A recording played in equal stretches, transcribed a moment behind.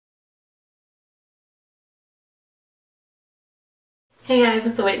Hey guys,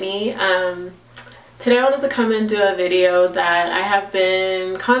 it's Whitney. Today I wanted to come and do a video that I have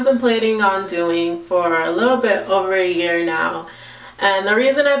been contemplating on doing for a little bit over a year now. And the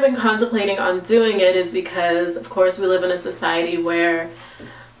reason I've been contemplating on doing it is because, of course, we live in a society where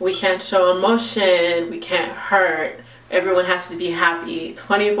we can't show emotion, we can't hurt, everyone has to be happy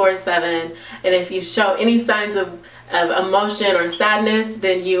 24/7, and if you show any signs of emotion or sadness,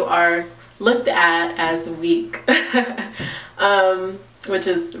 then you are looked at as weak. Which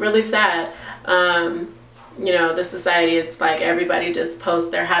is really sad. You know, the society, it's like everybody just posts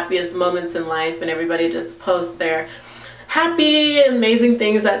their happiest moments in life, and everybody just posts their happy, amazing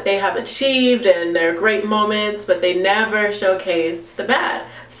things that they have achieved and their great moments, but they never showcase the bad.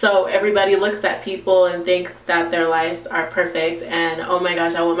 So everybody looks at people and thinks that their lives are perfect and, oh my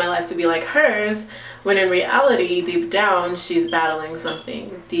gosh, I want my life to be like hers, when in reality, deep down, she's battling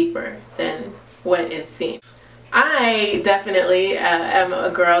something deeper than what is seen. I definitely am a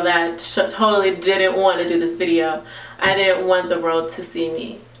girl that totally didn't want to do this video. I didn't want the world to see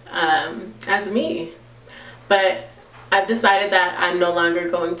me as me. But I've decided that I'm no longer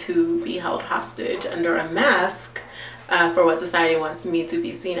going to be held hostage under a mask for what society wants me to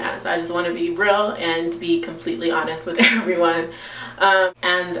be seen as. I just want to be real and be completely honest with everyone.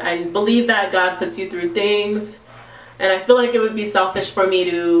 And I believe that God puts you through things. And I feel like it would be selfish for me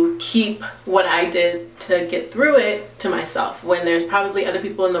to keep what I did to get through it to myself when there's probably other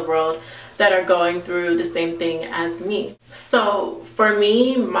people in the world that are going through the same thing as me. So for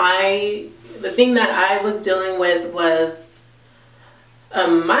me, the thing that I was dealing with was a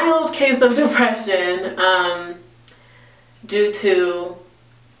mild case of depression due to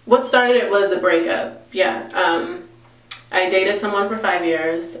what started it was a breakup. Yeah, I dated someone for 5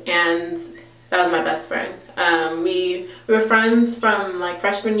 years, and that was my best friend. We were friends from like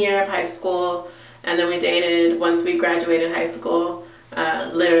freshman year of high school, and then we dated once we graduated high school.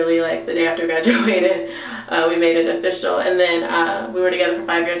 Literally like the day after we graduated, we made it official, and then we were together for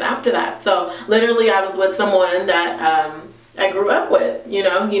 5 years after that. So literally I was with someone that I grew up with. You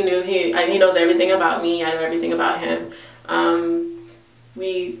know, he knows everything about me, I know everything about him.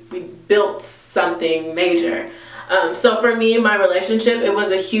 We built something major. So for me, my relationship, it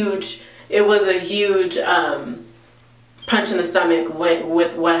was a huge punch in the stomach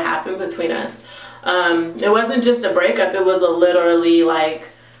with what happened between us. It wasn't just a breakup, it was literally like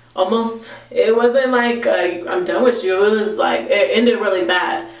almost, it wasn't like I'm done with you, it was like it ended really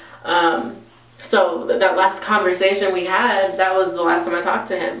bad. So that last conversation we had, that was the last time I talked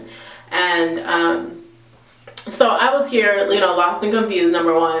to him. And so I was here, you know, lost and confused,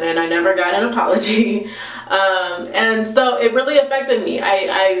 number one, and I never got an apology. And so it really affected me.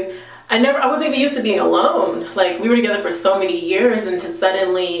 I wasn't even used to being alone. Like, we were together for so many years, and to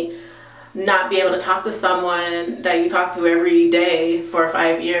suddenly not be able to talk to someone that you talk to every day for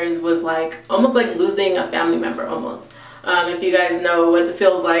 5 years was like almost like losing a family member almost. If you guys know what it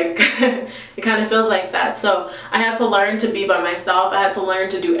feels like, it kind of feels like that. So I had to learn to be by myself. I had to learn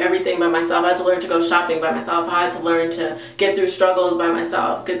to do everything by myself. I had to learn to go shopping by myself. I had to learn to get through struggles by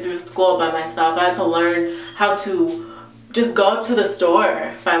myself, get through school by myself. I had to learn how to just go up to the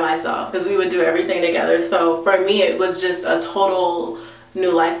store by myself, because we would do everything together. So for me, it was just a total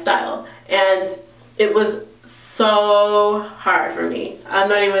new lifestyle, and it was so hard for me. I'm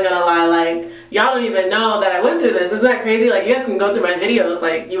not even gonna lie, like, y'all don't even know that I went through this. Isn't that crazy? Like, you guys can go through my videos,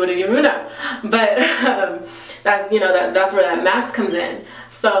 like, you wouldn't even know. But that's, you know, that's where that mask comes in.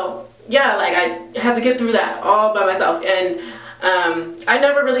 So yeah, like, I had to get through that all by myself. And I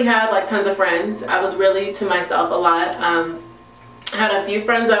never really had like tons of friends. I was really to myself a lot. I had a few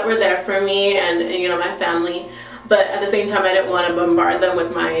friends that were there for me, and you know, my family, but at the same time I didn't want to bombard them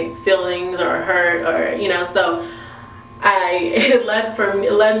with my feelings or hurt, or you know, so it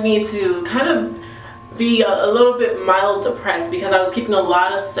led me to kind of be a little bit mild depressed, because I was keeping a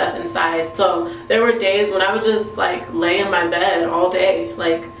lot of stuff inside. So there were days when I would just like lay in my bed all day,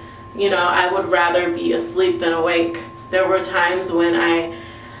 like, you know, I would rather be asleep than awake. There were times when I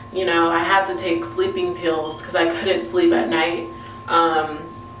had to take sleeping pills because I couldn't sleep at night.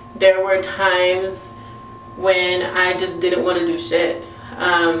 There were times when I just didn't want to do shit.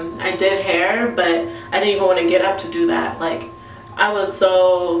 I did hair, but I didn't even want to get up to do that. Like, I was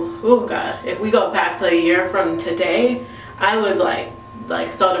so, oh God, if we go back to a year from today, I was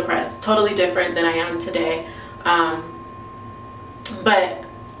like so depressed, totally different than I am today.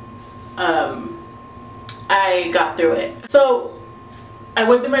 I got through it. So I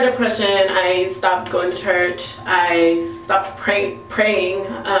went through my depression. I stopped going to church. I stopped praying.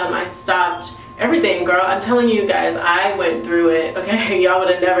 I stopped everything, girl. I'm telling you guys, I went through it, okay? Y'all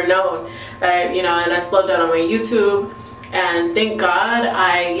would have never known that, and I slowed down on my YouTube. And thank God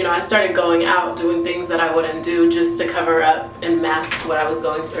I started going out doing things that I wouldn't do just to cover up and mask what I was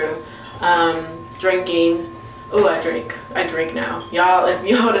going through. Drinking. Oh, I drink now. Y'all, if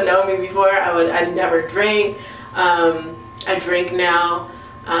y'all would have known me before, I never drank. I drink now.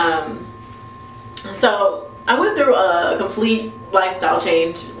 So I went through a complete lifestyle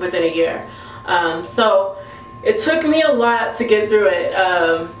change within a year. So it took me a lot to get through it.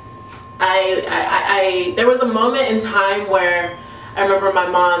 There was a moment in time where I remember my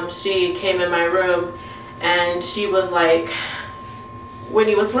mom, she came in my room and she was like,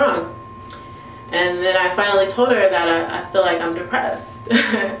 "Whitney, what's wrong?" And then I finally told her that I feel like I'm depressed.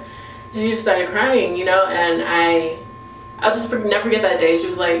 She just started crying, you know, and I'll just never forget that day. She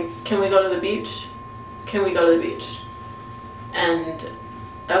was like, "Can we go to the beach? Can we go to the beach?" And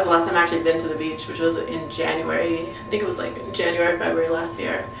that was the last time I actually been to the beach, which was in January. I think it was like January, February last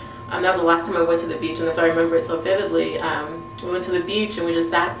year. That was the last time I went to the beach, and that's why I remember it so vividly. We went to the beach and we just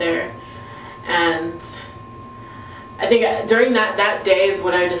sat there, and I think during that day is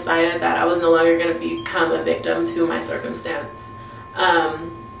when I decided that I was no longer going to become a victim to my circumstance.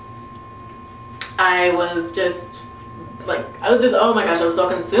 I was just, oh my gosh, I was so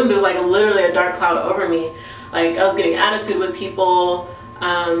consumed. It was like literally a dark cloud over me. Like, I was getting attitude with people.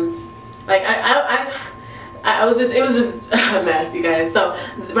 Like, it was just a mess, you guys. So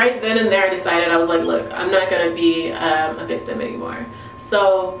right then and there I decided, I was like, look, I'm not going to be a victim anymore.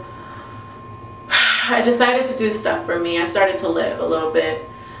 So I decided to do stuff for me. I started to live a little bit.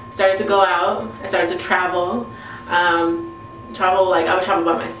 I started to go out. I started to travel. Like, I would travel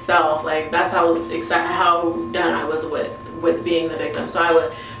by myself. Like, that's how done I was with being the victim. So I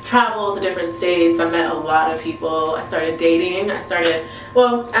would travel to different states. I met a lot of people. I started dating.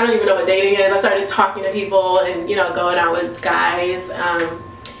 Well, I don't even know what dating is. I started talking to people and, you know, going out with guys.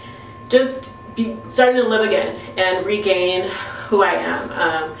 Starting to live again and regain who I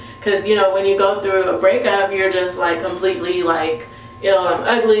am. Because, you know, when you go through a breakup, you're just like completely like, you know,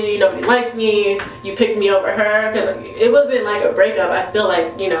 I'm ugly, nobody likes me, you picked me over her. Because it wasn't like a breakup. I feel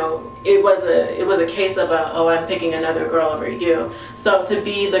like, you know, it was a case of oh, I'm picking another girl over you. So to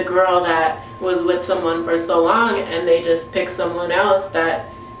be the girl that was with someone for so long and they just pick someone else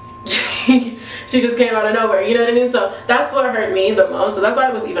that she just came out of nowhere, you know what I mean? So that's what hurt me the most. So that's why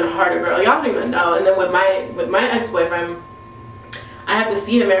it was even harder, girl. Y'all don't even know. And then with my ex-boyfriend, I had to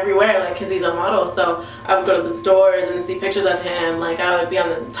see him everywhere, like, because he's a model. So I would go to the stores and see pictures of him. Like, I would be on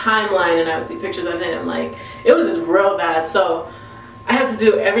the timeline and I would see pictures of him. Like, it was just real bad. So I had to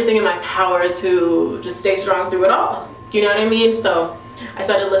do everything in my power to just stay strong through it all. You know what I mean? So I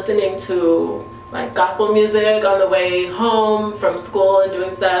started listening to like gospel music on the way home from school and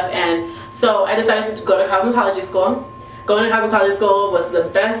doing stuff. And so I decided to go to cosmetology school. Going to cosmetology school was the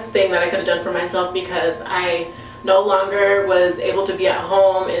best thing that I could have done for myself, because I no longer was able to be at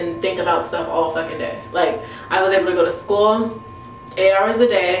home and think about stuff all fucking day. Like, I was able to go to school 8 hours a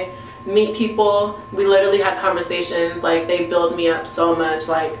day, meet people. We literally had conversations. Like, they build me up so much,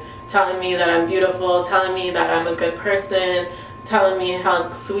 like telling me that I'm beautiful, telling me that I'm a good person, telling me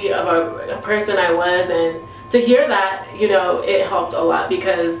how sweet of a person I was. And to hear that, you know, it helped a lot,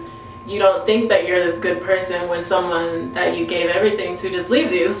 because you don't think that you're this good person when someone that you gave everything to just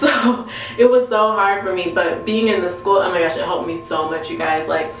leaves you. So it was so hard for me. But being in the school, oh my gosh, it helped me so much, you guys.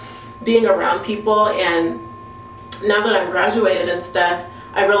 Like, being around people, and now that I'm graduated and stuff,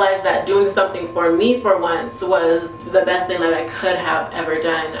 I realized that doing something for me for once was the best thing that I could have ever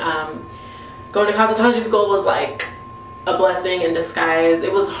done. Going to cosmetology school was like a blessing in disguise.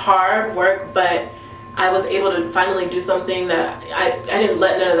 It was hard work, but I was able to finally do something that I didn't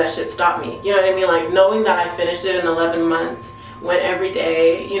let none of that shit stop me. You know what I mean? Like, knowing that I finished it in 11 months, went every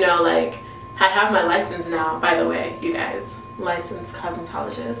day, you know, like, I have my license now, by the way, you guys. Licensed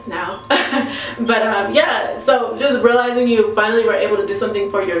cosmetologist now. But yeah, so just realizing you finally were able to do something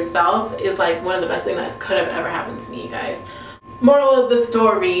for yourself is like one of the best things that could have ever happened to me, you guys. Moral of the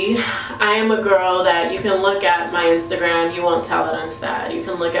story, I am a girl that you can look at my Instagram, you won't tell that I'm sad. You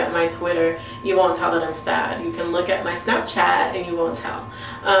can look at my Twitter, you won't tell that I'm sad. You can look at my Snapchat and you won't tell.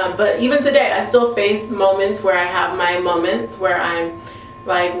 But even today, I still face moments where I have my moments where I'm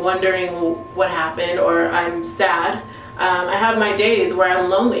like wondering what happened, or I'm sad. I have my days where I'm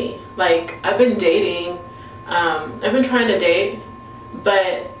lonely. Like, I've been dating, I've been trying to date,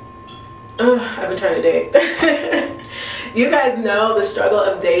 but I've been trying to date. You guys know the struggle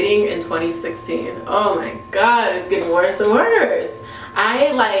of dating in 2016. Oh my God, it's getting worse and worse.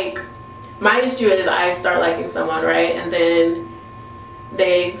 My issue is I start liking someone, right? And then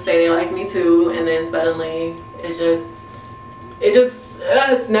they say they like me too, and then suddenly it just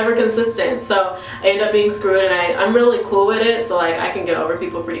it's never consistent. So I end up being screwed, and I'm really cool with it, so like I can get over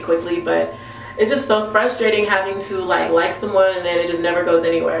people pretty quickly, but it's just so frustrating having to like someone and then it just never goes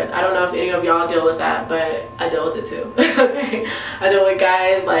anywhere. I don't know if any of y'all deal with that, but I deal with it too. Okay, I deal with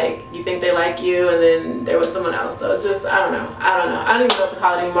guys like you think they like you and then they're with someone else. So it's just, I don't know. I don't even know what to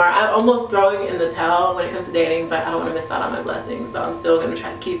call it anymore. I'm almost throwing in the towel when it comes to dating, but I don't want to miss out on my blessings, so I'm still going to try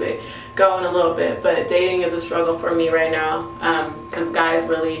to keep it going a little bit. But dating is a struggle for me right now, because guys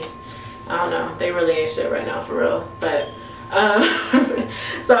really, I don't know, they really ain't shit right now for real. But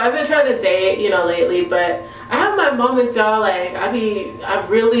so I've been trying to date, you know, lately, but I have my moments, y'all. Like I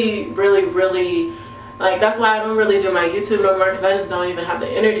really like, that's why I don't really do my YouTube no more, because I just don't even have the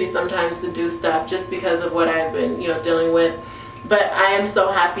energy sometimes to do stuff just because of what I've been, you know, dealing with. But I am so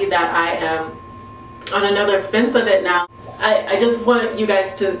happy that I am on another fence of it now. I just want you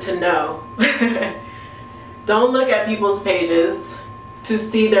guys to know, don't look at people's pages to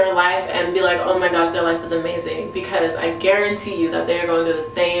see their life and be like, oh my gosh, their life is amazing, because I guarantee you that they're going through the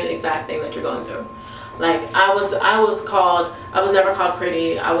same exact thing that you're going through. Like I was never called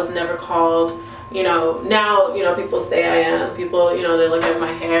pretty. I was never called, you know, now, you know, people say I am. People, you know, they look at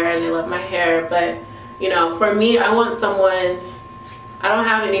my hair and they love my hair, but you know, for me, I want someone, I don't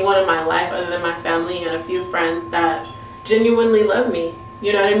have anyone in my life other than my family and a few friends that genuinely love me.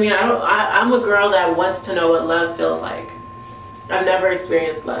 You know what I mean? I'm a girl that wants to know what love feels like. I've never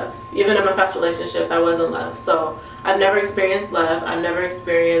experienced love. Even in my past relationship, that wasn't love. So I've never experienced love. I've never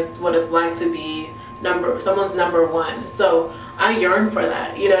experienced what it's like to be someone's number one. So I yearn for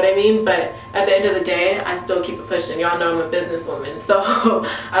that, you know what I mean? But at the end of the day, I still keep it pushing. Y'all know I'm a businesswoman, so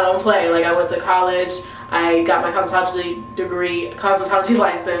I don't play. Like I went to college, I got my cosmetology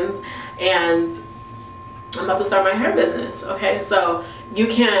license, and I'm about to start my hair business, okay? So you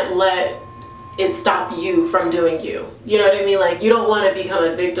can't let it stop you from doing you. You know what I mean? Like you don't want to become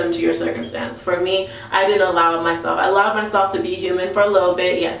a victim to your circumstance. For me, I didn't allow myself. I allowed myself to be human for a little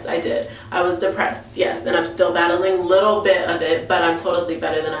bit. Yes, I did. I was depressed. Yes, and I'm still battling a little bit of it, but I'm totally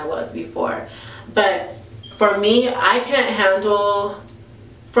better than I was before. But for me, I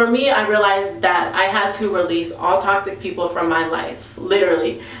realized that I had to release all toxic people from my life.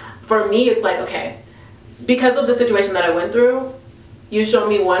 Literally. For me, it's like, okay, because of the situation that I went through, you show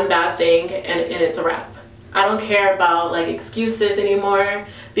me one bad thing and it's a wrap. I don't care about like excuses anymore,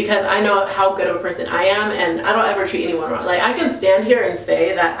 because I know how good of a person I am and I don't ever treat anyone wrong. Like I can stand here and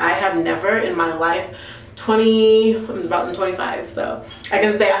say that I have never in my life, I'm about 25, so I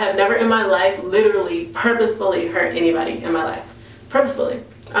can say I have never in my life literally purposefully hurt anybody in my life. Purposefully,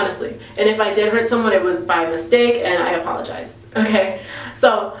 honestly. And if I did hurt someone, it was by mistake and I apologized, okay?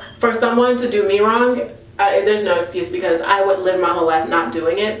 So for someone to do me wrong, there's no excuse, because I would live my whole life not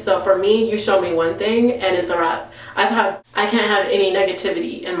doing it. So for me, you show me one thing and it's a wrap. I can't have any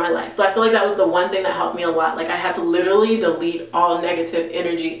negativity in my life. So I feel like that was the one thing that helped me a lot. Like I had to literally delete all negative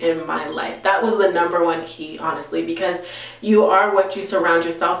energy in my life. That was the #1 key, honestly, because you are what you surround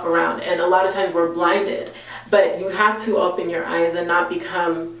yourself around. And a lot of times we're blinded, but you have to open your eyes and not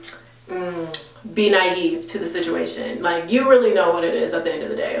become be naive to the situation. Like you really know what it is at the end of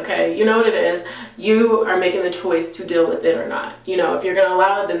the day, okay? You know what it is. You are making the choice to deal with it or not. You know, if you're gonna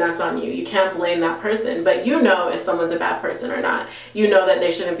allow it, then that's on you. You can't blame that person, but you know if someone's a bad person or not. You know that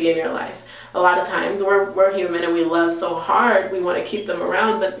they shouldn't be in your life. A lot of times we're human and we love so hard, we want to keep them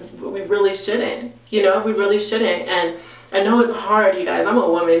around, but we really shouldn't. You know, we really shouldn't. And I know it's hard, you guys. I'm a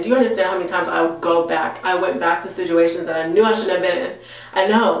woman. Do you understand how many times I went back to situations that I knew I shouldn't have been in? I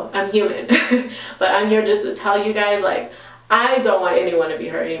know, I'm human. But I'm here just to tell you guys, like, I don't want anyone to be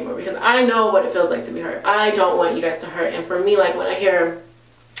hurt anymore, because I know what it feels like to be hurt. I don't want you guys to hurt. And for me, like when I hear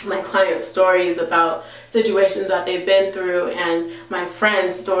my clients' stories about situations that they've been through and my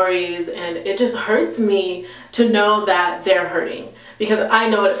friends' stories, and it just hurts me to know that they're hurting, because I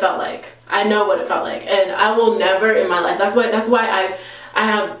know what it felt like. I know what it felt like, and I will never in my life. That's why I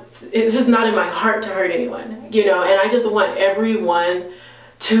have. It's just not in my heart to hurt anyone, you know. And I just want everyone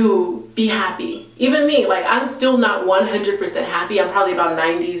to be happy. Even me, like I'm still not 100% happy. I'm probably about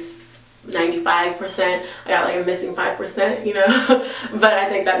 95%. I got like a missing 5%, you know. But I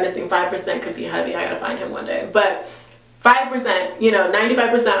think that missing 5% could be heavy. I gotta find him one day. But 5%, you know,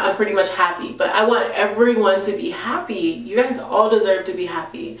 95%, I'm pretty much happy. But I want everyone to be happy. You guys all deserve to be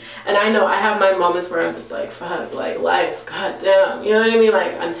happy. And I know I have my moments where I'm just like, fuck, like life, goddamn. You know what I mean?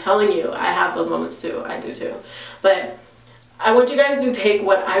 Like, I'm telling you, I have those moments too. I do too. But I want you guys to take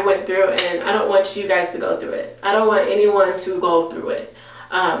what I went through, and I don't want you guys to go through it. I don't want anyone to go through it.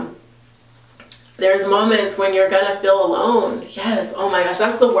 There's moments when you're gonna feel alone. Yes, oh my gosh,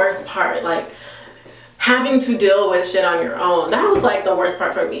 that's the worst part. Like, having to deal with shit on your own. That was like the worst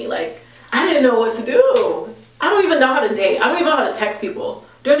part for me. Like, I didn't know what to do. I don't even know how to date. I don't even know how to text people.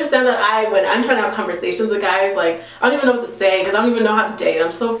 Do you understand that when I'm trying to have conversations with guys, like, I don't even know what to say because I don't even know how to date.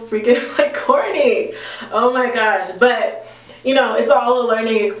 I'm so freaking like corny. Oh my gosh. But you know, it's all a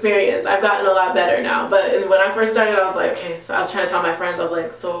learning experience. I've gotten a lot better now. But when I first started, I was like, okay, so I was trying to tell my friends, I was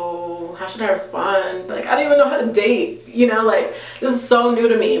like, so how should I respond? Like, I don't even know how to date, you know, like, this is so new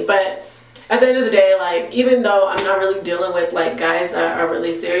to me. But at the end of the day, like, even though I'm not really dealing with like guys that are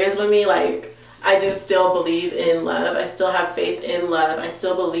really serious with me, like, I do still believe in love. I still have faith in love. I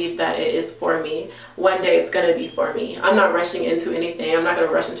still believe that it is for me. One day it's gonna be for me. I'm not rushing into anything. I'm not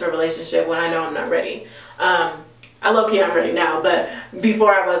gonna rush into a relationship when I know I'm not ready. I low-key I'm ready now, but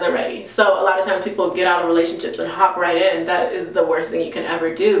before I wasn't ready. So a lot of times people get out of relationships and hop right in. That is the worst thing you can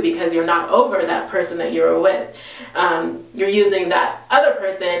ever do because you're not over that person that you were with. You're using that other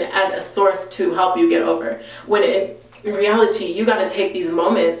person as a source to help you get over. When in reality, you gotta take these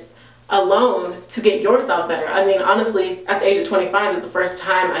moments alone to get yourself better. I mean, honestly, at the age of 25 is the first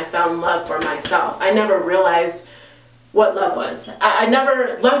time I found love for myself. I never realized what love was. I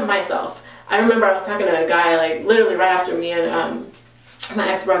never loved myself. I remember I was talking to a guy, like, literally right after me and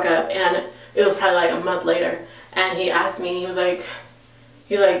my ex broke up, and it was probably like a month later, and he asked me, he was like,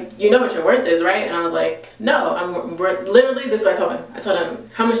 you know what your worth is, right? And I was like, no, I'm worth, literally, this is what I told him. I told him,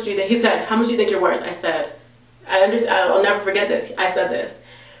 how much do you think, he said, how much do you think you're worth? I said, I'll never forget this. I said this.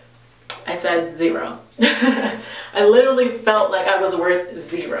 I said 0. I literally felt like I was worth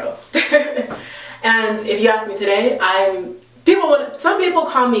 0. And if you ask me today, some people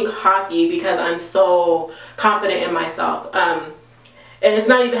call me cocky because I'm so confident in myself. And it's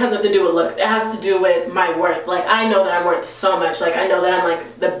not even, has nothing to do with looks. It has to do with my worth. Like, I know that I'm worth so much. Like, I know that I'm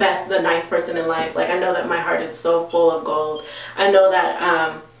like the best, the nice person in life. Like, I know that my heart is so full of gold. I know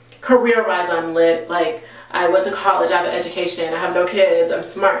that career-wise I'm lit. Like, I went to college, I have an education, I have no kids, I'm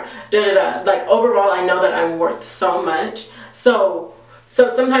smart, da-da-da. Like, overall, I know that I'm worth so much. So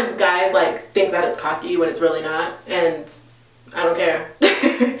sometimes guys, like, think that it's cocky when it's really not, and I don't care.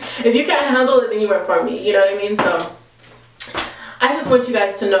 If you can't handle it, then you weren't for me, you know what I mean? So, I just want you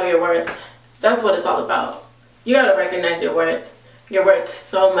guys to know your worth. That's what it's all about. You gotta recognize your worth. You're worth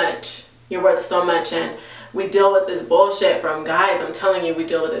so much. You're worth so much, and we deal with this bullshit from guys. I'm telling you, we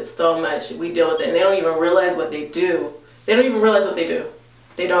deal with it so much. We deal with it, and they don't even realize what they do. They don't even realize what they do.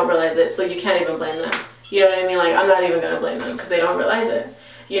 They don't realize it, so you can't even blame them. You know what I mean? Like, I'm not even gonna blame them because they don't realize it.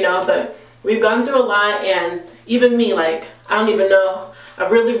 You know, but we've gone through a lot, and even me, like, I don't even know. I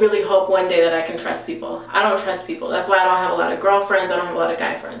really, really hope one day that I can trust people. I don't trust people. That's why I don't have a lot of girlfriends. I don't have a lot of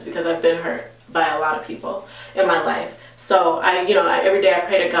guy friends because I've been hurt by a lot of people in my life. So every day I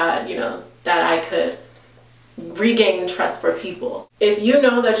pray to God, you know, that I could regain trust for people. If you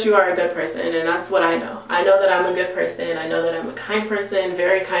know that you are a good person, and that's what I know that I'm a good person, I know that I'm a kind person,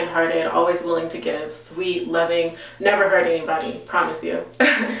 very kind-hearted, always willing to give, sweet, loving, never hurt anybody, promise you.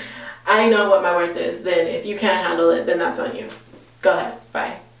 I know what my worth is. Then if you can't handle it, then that's on you. Go ahead,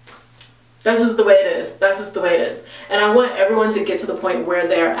 bye. That's just the way it is. That's just the way it is. And I want everyone to get to the point where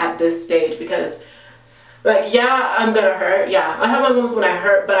they're at this stage because, like, yeah, I'm gonna hurt. Yeah, I have my moments when I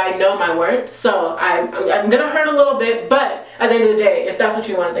hurt, but I know my worth. So I'm gonna hurt a little bit, but at the end of the day, if that's what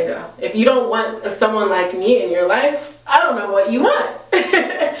you want, then go. If you don't want someone like me in your life, I don't know what you want.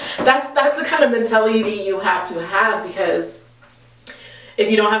 That's the kind of mentality you have to have, because if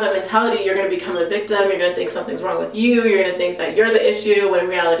you don't have that mentality, you're gonna become a victim. You're gonna think something's wrong with you. You're gonna think that you're the issue, when in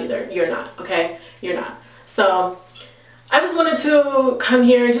reality, you're not. Okay, you're not. So I just wanted to come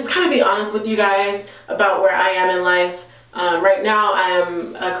here and just kind of be honest with you guys about where I am in life. Right now, I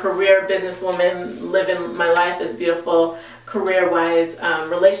am a career businesswoman, living my life is beautiful, career-wise,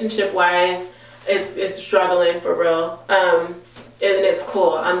 relationship-wise, it's struggling for real, and it's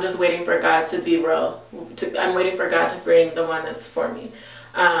cool. I'm just waiting for God to be real. I'm waiting for God to bring the one that's for me.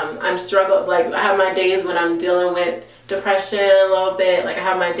 I'm struggling, like, I have my days when I'm dealing with depression a little bit. Like, I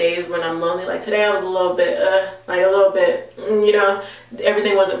have my days when I'm lonely. Like, today I was a little bit, you know,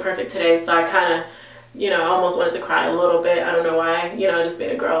 everything wasn't perfect today, so I kind of, you know, almost wanted to cry a little bit. I don't know why, you know, just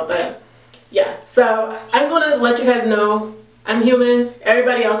being a girl, but yeah. So I just want to let you guys know I'm human.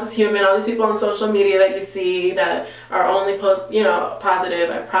 Everybody else is human. All these people on social media that you see that are only, you know, positive,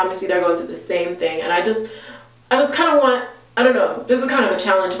 I promise you they're going through the same thing. And I just kind of want, I don't know, this is kind of a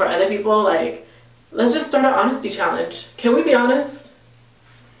challenge for other people. Like, let's just start an honesty challenge. Can we be honest?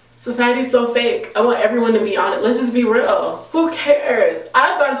 Society's so fake. I want everyone to be honest. Let's just be real. Who cares?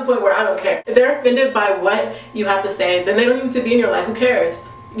 I've gotten to the point where I don't care. If they're offended by what you have to say, then they don't need to be in your life. Who cares?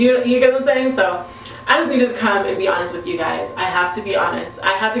 You get what I'm saying? So I just needed to come and be honest with you guys. I have to be honest.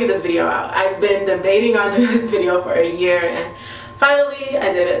 I have to get this video out. I've been debating on doing this video for a year, and finally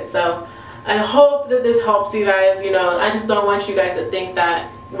I did it. So I hope that this helped you guys. You know, I just don't want you guys to think that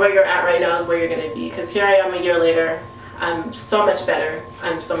where you're at right now is where you're going to be, because here I am a year later. I'm so much better.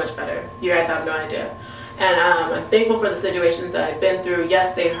 I'm so much better. You guys have no idea. And I'm thankful for the situations that I've been through.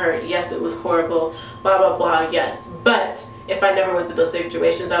 Yes, they hurt. Yes, it was horrible. Blah, blah, blah. Yes. But if I never went through those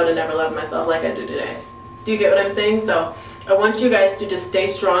situations, I would have never loved myself like I do today. Do you get what I'm saying? So I want you guys to just stay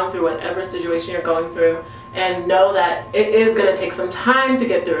strong through whatever situation you're going through, and know that it is going to take some time to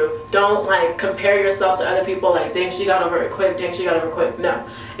get through. Don't like compare yourself to other people like, dang, she got over it quick, dang, she got over it quick. No,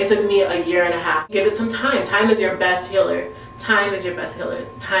 it took me a year and a half. Give it some time. Time is your best healer. Time is your best healer.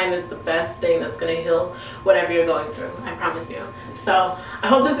 Time is the best thing that's going to heal whatever you're going through. I promise you. So I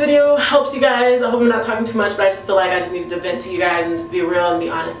hope this video helps you guys. I hope I'm not talking too much, but I just feel like I just needed to vent to you guys and just be real and be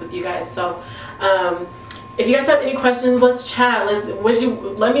honest with you guys. So if you guys have any questions, let's chat.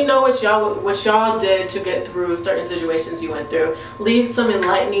 Let me know what y'all did to get through certain situations you went through. Leave some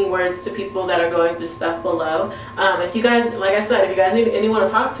enlightening words to people that are going through stuff below. If you guys, like I said, if you guys need anyone to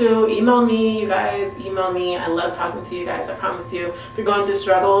talk to, email me. You guys email me. I love talking to you guys. I promise you. If you're going through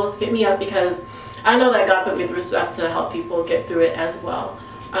struggles, hit me up, because I know that God put me through stuff to help people get through it as well.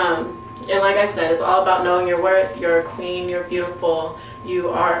 And like I said, it's all about knowing your worth. You're a queen. You're beautiful. You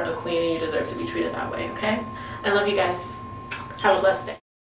are a queen, and you deserve to be treated that way, okay? I love you guys. Have a blessed day.